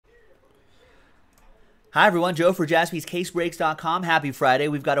Hi, everyone. Joe for jaspyscasebreaks.com. Happy Friday.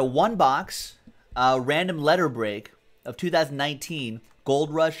 We've got a one-box random letter break of 2019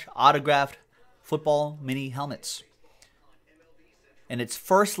 Gold Rush autographed football mini helmets. And it's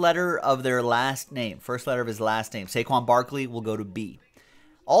first letter of their last name. First letter of his last name. Saquon Barkley will go to B.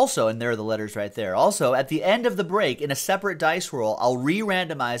 Also, and there are the letters right there. Also, at the end of the break, in a separate dice roll, I'll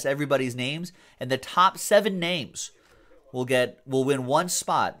re-randomize everybody's names, and the top 7 names will win one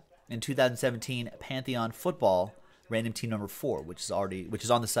spot in 2017 Pantheon Football Random Team number 4, which is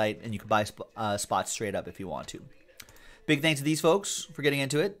on the site, and you can buy spots straight up if you want to. Big thanks to these folks for getting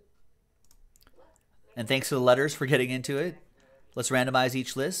into it, and thanks to the letters for getting into it. Let's randomize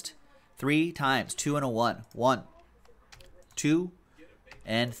each list 3 times. 2 and a 1. 1, 2,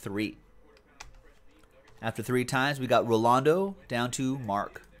 and 3. After 3 times, we got Rolando down to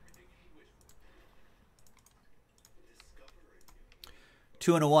Mark.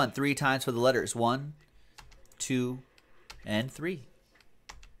 2 and a 1, 3 times for the letters. 1, 2, and 3.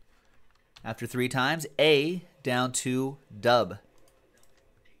 After 3 times, A down to Dub.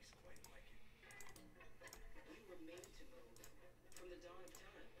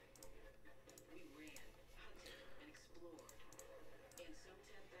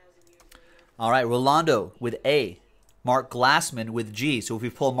 All right, Rolando with A. Mark Glassman with G. So if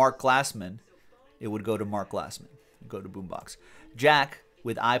we pull Mark Glassman, it would go to Mark Glassman. Go to Boombox. Jack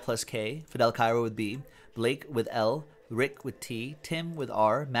with I plus K, Fidel Cairo with B, Blake with L, Rick with T, Tim with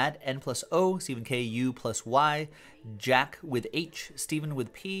R, Matt N plus O, Stephen K U plus Y, Jack with H, Stephen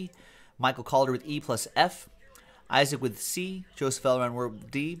with P, Michael Calder with E plus F, Isaac with C, Joseph Elron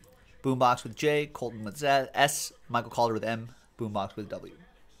with D, Boombox with J, Colton with S, Michael Calder with M, Boombox with W.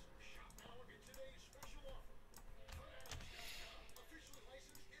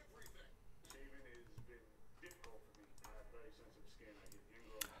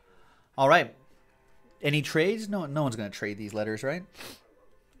 All right. Any trades? No one's going to trade these letters, right?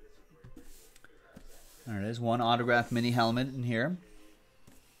 There it is. One autographed mini helmet in here.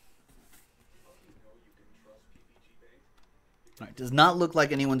 All right. Does not look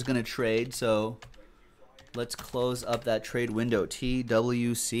like anyone's going to trade, so let's close up that trade window.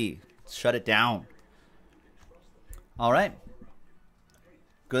 TWC. Let's shut it down. All right.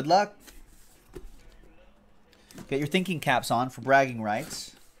 Good luck. Get your thinking caps on for bragging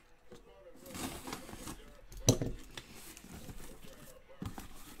rights.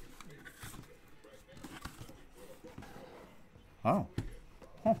 Oh.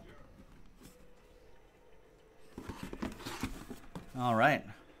 Huh. All right.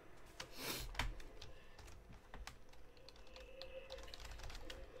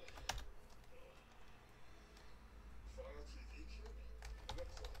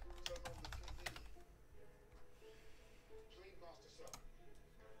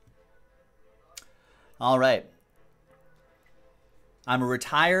 All right. I'm a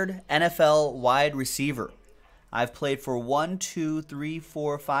retired NFL wide receiver. I've played for 1, 2, 3,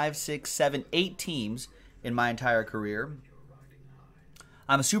 4, 5, 6, 7, 8 teams in my entire career.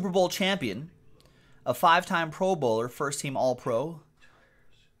 I'm a Super Bowl champion, a 5-time Pro Bowler, first-team All-Pro,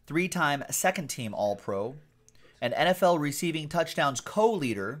 3-time second-team All-Pro, an NFL receiving touchdowns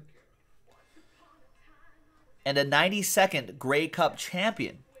co-leader, and a 92nd Grey Cup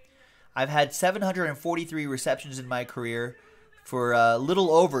champion. I've had 743 receptions in my career for a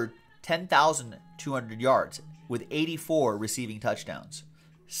little over 10,200 yards, with 84 receiving touchdowns.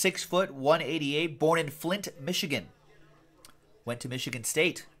 6 foot, 188, born in Flint, Michigan. Went to Michigan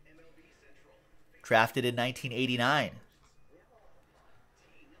State. Drafted in 1989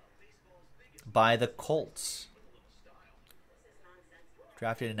 by the Colts.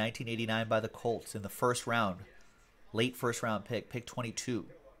 Drafted in 1989 by the Colts in the first round. Late first round pick 22.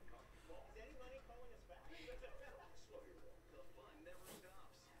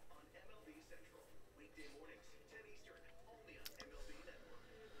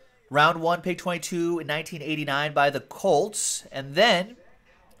 Round 1, pick 22 in 1989 by the Colts. And then,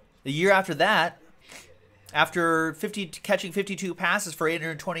 the year after that, after catching 52 passes for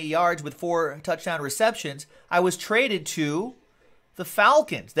 820 yards with 4 touchdown receptions, I was traded to the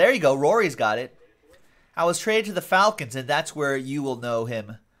Falcons. There you go. Rory's got it. I was traded to the Falcons, and that's where you will know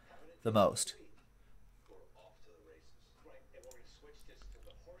him the most.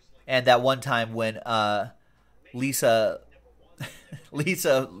 And that one time when Lisa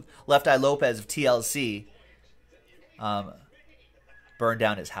Left Eye Lopez of TLC burned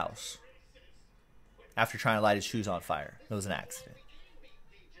down his house after trying to light his shoes on fire. It was an accident.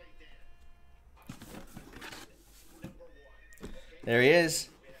 There he is.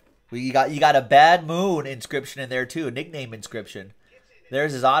 You got a Bad Moon inscription in there too, a nickname inscription.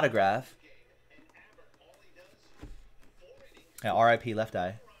 There's his autograph. Yeah, R.I.P. Left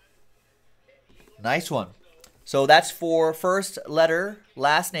Eye. Nice one. So that's for first letter,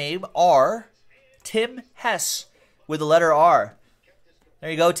 last name, R. Tim Hess with the letter R. There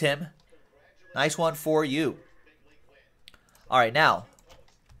you go, Tim. Nice one for you. All right, now,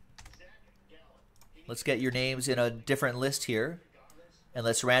 let's get your names in a different list here, and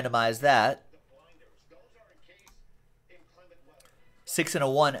let's randomize that. 6 and a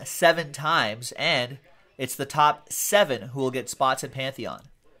 1, 7 times, and it's the top 7 who will get spots in Pantheon.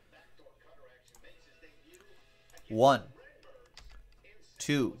 1,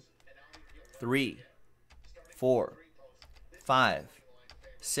 2, 3, 4, 5,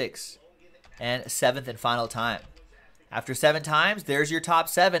 6, and 7th and final time. After 7 times, there's your top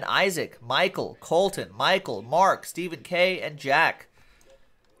 7. Isaac, Michael, Colton, Michael, Mark, Stephen K, and Jack.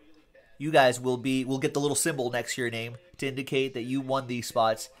 You guys will get the little symbol next to your name to indicate that you won these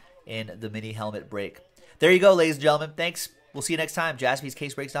spots in the mini helmet break. There you go, ladies and gentlemen. Thanks. We'll see you next time.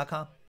 JaspysCaseBreaks.com.